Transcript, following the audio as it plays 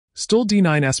Xtool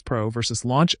D9S Pro versus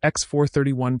Launch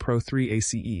X431 Pro3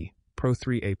 ACE,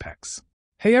 Pro3 APEX.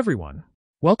 Hey everyone!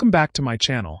 Welcome back to my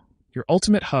channel, your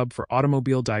ultimate hub for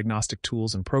automobile diagnostic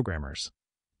tools and programmers.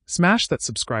 Smash that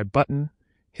subscribe button,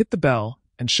 hit the bell,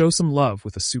 and show some love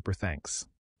with a super thanks.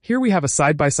 Here we have a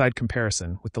side-by-side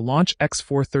comparison with the Launch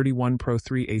X431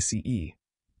 Pro3 ACE,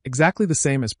 exactly the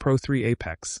same as Pro3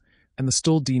 APEX, and the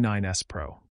Xtool D9S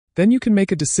Pro. Then you can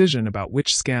make a decision about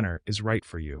which scanner is right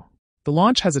for you. The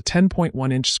Launch has a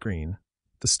 10.1-inch screen,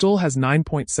 the Xtool has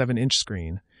 9.7-inch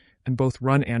screen, and both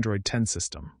run Android 10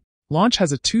 system. Launch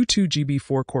has a 2.2 GB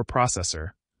 4-core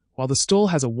processor, while the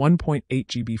Xtool has a 1.8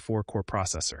 GB 4-core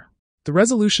processor. The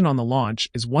resolution on the Launch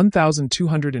is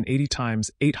 1280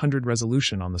 x 800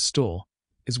 resolution on the Xtool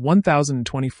is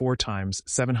 1024 x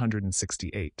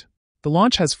 768. The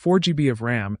Launch has 4 GB of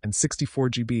RAM and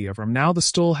 64 GB of RAM. Now the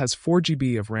Xtool has 4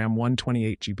 GB of RAM,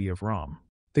 128 GB of ROM.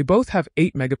 They both have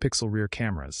 8-megapixel rear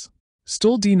cameras.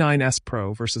 Xtool D9S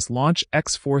Pro versus Launch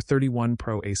X431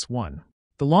 Pro ACE 1.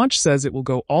 The Launch says it will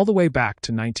go all the way back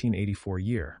to 1984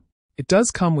 year. It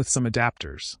does come with some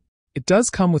adapters. It does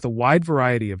come with a wide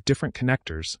variety of different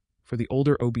connectors for the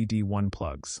older OBD1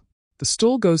 plugs. The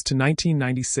Xtool goes to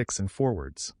 1996 and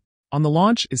forwards. On the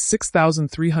Launch is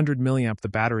 6,300 mAh. The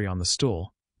battery on the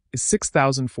Xtool is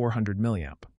 6,400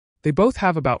 mAh. They both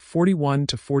have about 41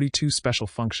 to 42 special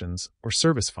functions or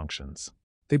service functions.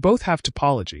 They both have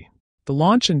topology. The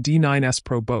Launch and D9S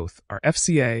Pro both are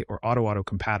FCA or Auto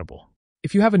compatible.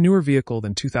 If you have a newer vehicle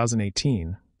than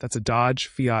 2018, that's a Dodge,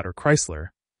 Fiat, or Chrysler,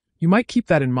 you might keep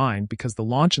that in mind because the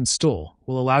Launch and Xtool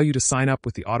will allow you to sign up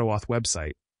with the Automotive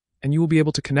website, and you will be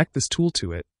able to connect this tool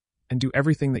to it and do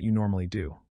everything that you normally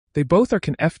do. They both are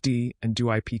CAN FD and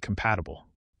DoIP compatible.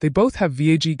 They both have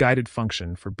VAG guided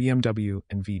function for BMW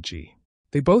and VG.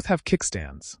 They both have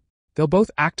kickstands. They'll both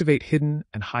activate hidden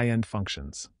and high-end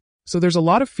functions. So there's a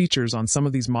lot of features on some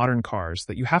of these modern cars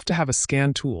that you have to have a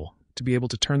scan tool to be able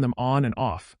to turn them on and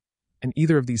off, and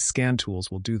either of these scan tools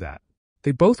will do that.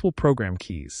 They both will program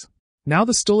keys. Now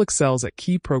the Xtool excels at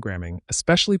key programming,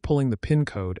 especially pulling the PIN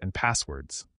code and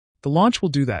passwords. The Launch will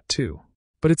do that too,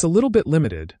 but it's a little bit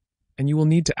limited, and you will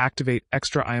need to activate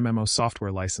extra IMMO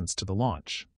software license to the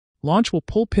Launch. Launch will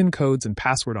pull PIN codes and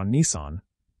password on Nissan,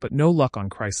 but no luck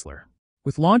on Chrysler.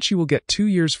 With Launch you will get 2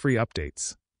 years free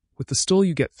updates. With the Xtool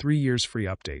you get 3 years free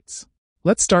updates.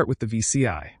 Let's start with the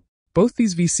VCI. Both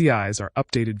these VCIs are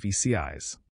updated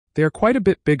VCIs. They are quite a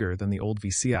bit bigger than the old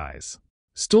VCIs.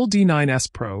 Xtool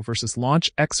D9S Pro versus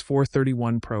Launch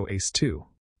X431 Pro ACE 2.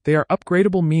 They are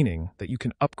upgradable, meaning that you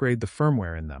can upgrade the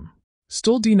firmware in them.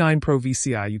 Xtool D9 Pro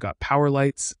VCI you got power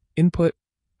lights, input,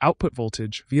 output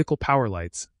voltage, vehicle power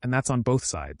lights, and that's on both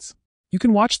sides. You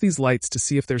can watch these lights to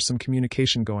see if there's some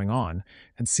communication going on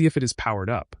and see if it is powered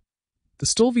up. The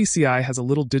Xtool VCI has a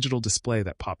little digital display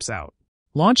that pops out.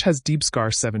 Launch has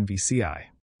DeepScar 7 VCI.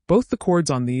 Both the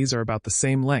cords on these are about the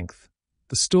same length.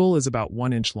 The Xtool is about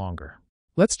 1 inch longer.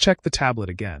 Let's check the tablet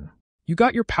again. You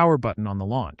got your power button on the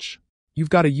Launch.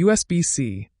 You've got a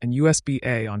USB-C and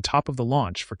USB-A on top of the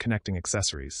Launch for connecting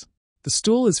accessories. The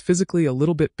Xtool is physically a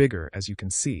little bit bigger, as you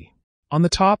can see. On the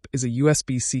top is a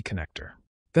USB-C connector.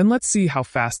 Then let's see how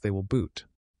fast they will boot.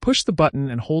 Push the button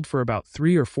and hold for about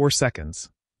 3 or 4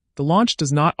 seconds. The Launch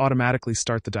does not automatically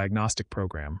start the diagnostic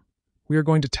program. We are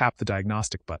going to tap the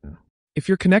diagnostic button. If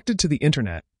you're connected to the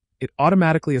internet, it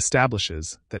automatically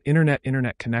establishes that internet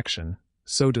connection,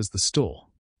 so does the Xtool.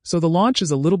 So the Launch is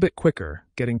a little bit quicker,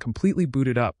 getting completely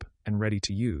booted up and ready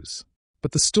to use.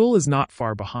 But the Xtool is not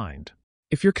far behind.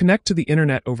 If you're connected to the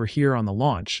internet over here on the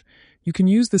Launch, you can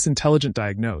use this intelligent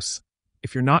diagnose.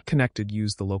 If you're not connected,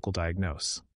 use the local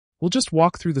diagnose. We'll just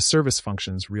walk through the service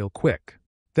functions real quick.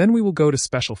 Then we will go to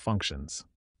special functions.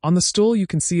 On the Xtool you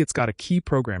can see it's got a key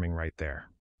programming right there.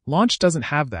 Launch doesn't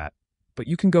have that, but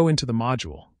you can go into the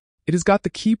module. It has got the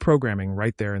key programming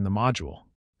right there in the module.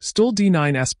 Xtool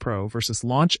D9S Pro versus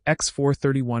Launch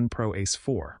X431 Pro ACE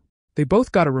 4. They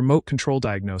both got a remote control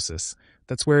diagnosis.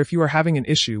 That's where if you are having an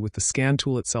issue with the scan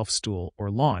tool itself, Xtool or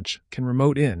Launch can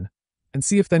remote in and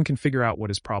see if then can figure out what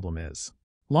his problem is.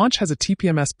 Launch has a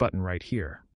TPMS button right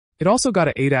here. It also got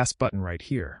a ADAS button right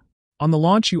here. On the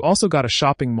Launch you also got a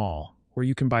shopping mall where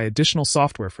you can buy additional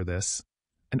software for this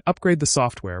and upgrade the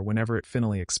software whenever it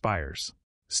finally expires.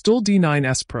 Xtool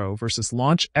D9S Pro versus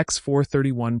Launch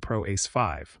X431 Pro ACE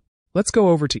 5. Let's go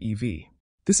over to EV.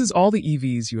 This is all the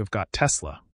EVs you have got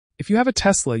Tesla. If you have a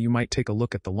Tesla you might take a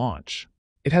look at the Launch.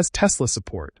 It has Tesla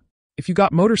support. If you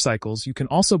got motorcycles, you can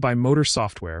also buy motor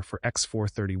software for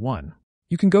X431.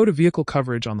 You can go to vehicle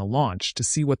coverage on the Launch to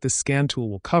see what this scan tool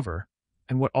will cover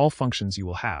and what all functions you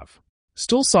will have.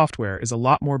 Xtool software is a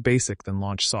lot more basic than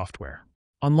Launch software.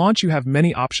 On launch, you have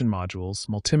many option modules: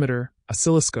 multimeter,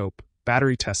 oscilloscope,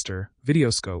 battery tester,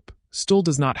 videoscope. Xtool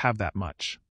does not have that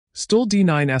much. Xtool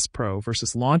D9S Pro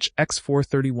versus Launch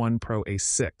X431 Pro ACE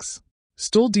 6.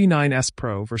 Xtool D9S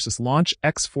Pro versus Launch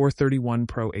X431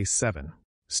 Pro ACE 7.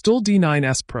 Xtool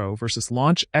D9S Pro versus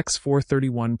Launch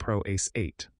X431 Pro ACE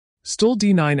 8. Xtool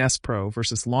D9S Pro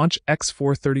versus Launch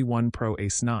X431 Pro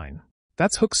ACE 9.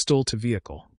 That's hook Xtool to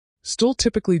vehicle. Xtool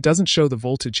typically doesn't show the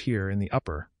voltage here in the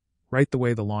upper right the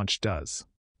way the Launch does.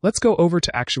 Let's go over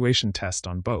to actuation test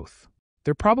on both.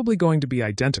 They're probably going to be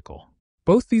identical.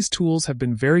 Both these tools have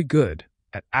been very good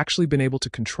at actually being able to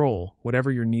control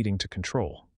whatever you're needing to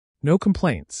control. No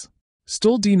complaints.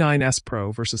 Xtool D9S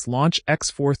Pro versus Launch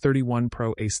X431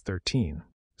 Pro ACE 13.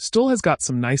 Xtool has got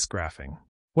some nice graphing.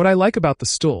 What I like about the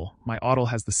Xtool, my Auto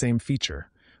has the same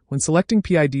feature. When selecting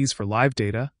PIDs for live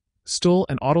data, Xtool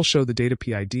and Auto show the data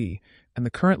PID and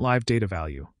the current live data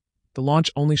value. The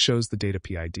Launch only shows the data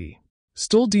PID.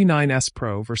 Xtool D9S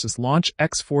Pro versus Launch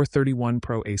X431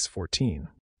 Pro ACE 14.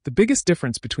 The biggest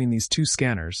difference between these two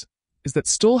scanners is that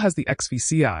Xtool has the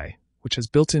XVCI, which has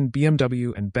built-in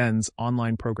BMW and Benz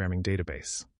online programming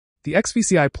database. The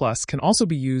XVCI Plus can also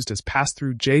be used as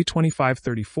pass-through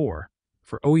J2534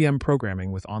 for OEM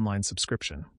programming with online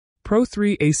subscription.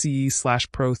 Pro3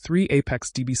 ACE/Pro3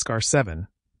 APEX DBSCAR7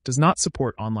 does not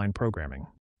support online programming.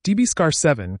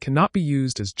 DBSCAR7 cannot be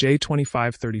used as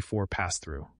J2534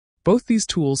 pass-through. Both these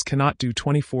tools cannot do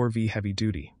 24V heavy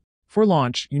duty. For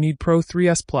launch, you need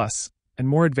Pro3S Plus and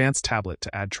more advanced tablet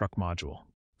to add truck module.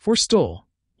 For Xtool,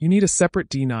 you need a separate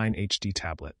D9 HD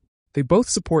tablet. They both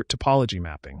support topology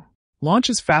mapping. Launch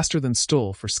is faster than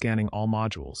Xtool for scanning all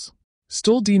modules.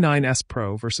 Xtool D9S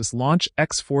Pro versus Launch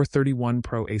X431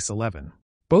 Pro ACE 11.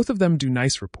 Both of them do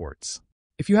nice reports.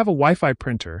 If you have a Wi-Fi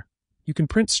printer, you can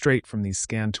print straight from these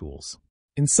scan tools.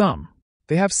 In sum,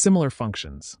 they have similar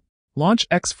functions. Launch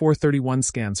X431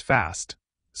 scans fast,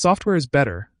 software is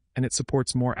better, and it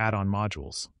supports more add-on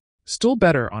modules. Xtool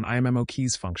better on IMMO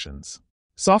keys functions.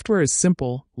 Software is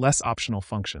simple, less optional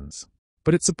functions.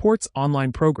 But it supports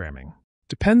online programming.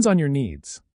 Depends on your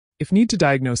needs. If need to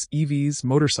diagnose EVs,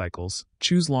 motorcycles,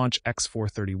 choose Launch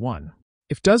X431.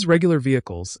 If does regular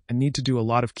vehicles and need to do a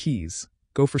lot of keys,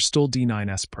 go for Xtool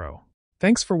D9S Pro.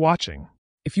 Thanks for watching.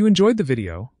 If you enjoyed the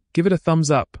video, give it a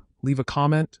thumbs up, leave a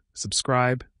comment,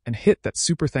 subscribe, and hit that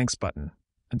super thanks button.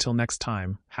 Until next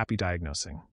time, happy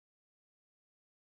diagnosing.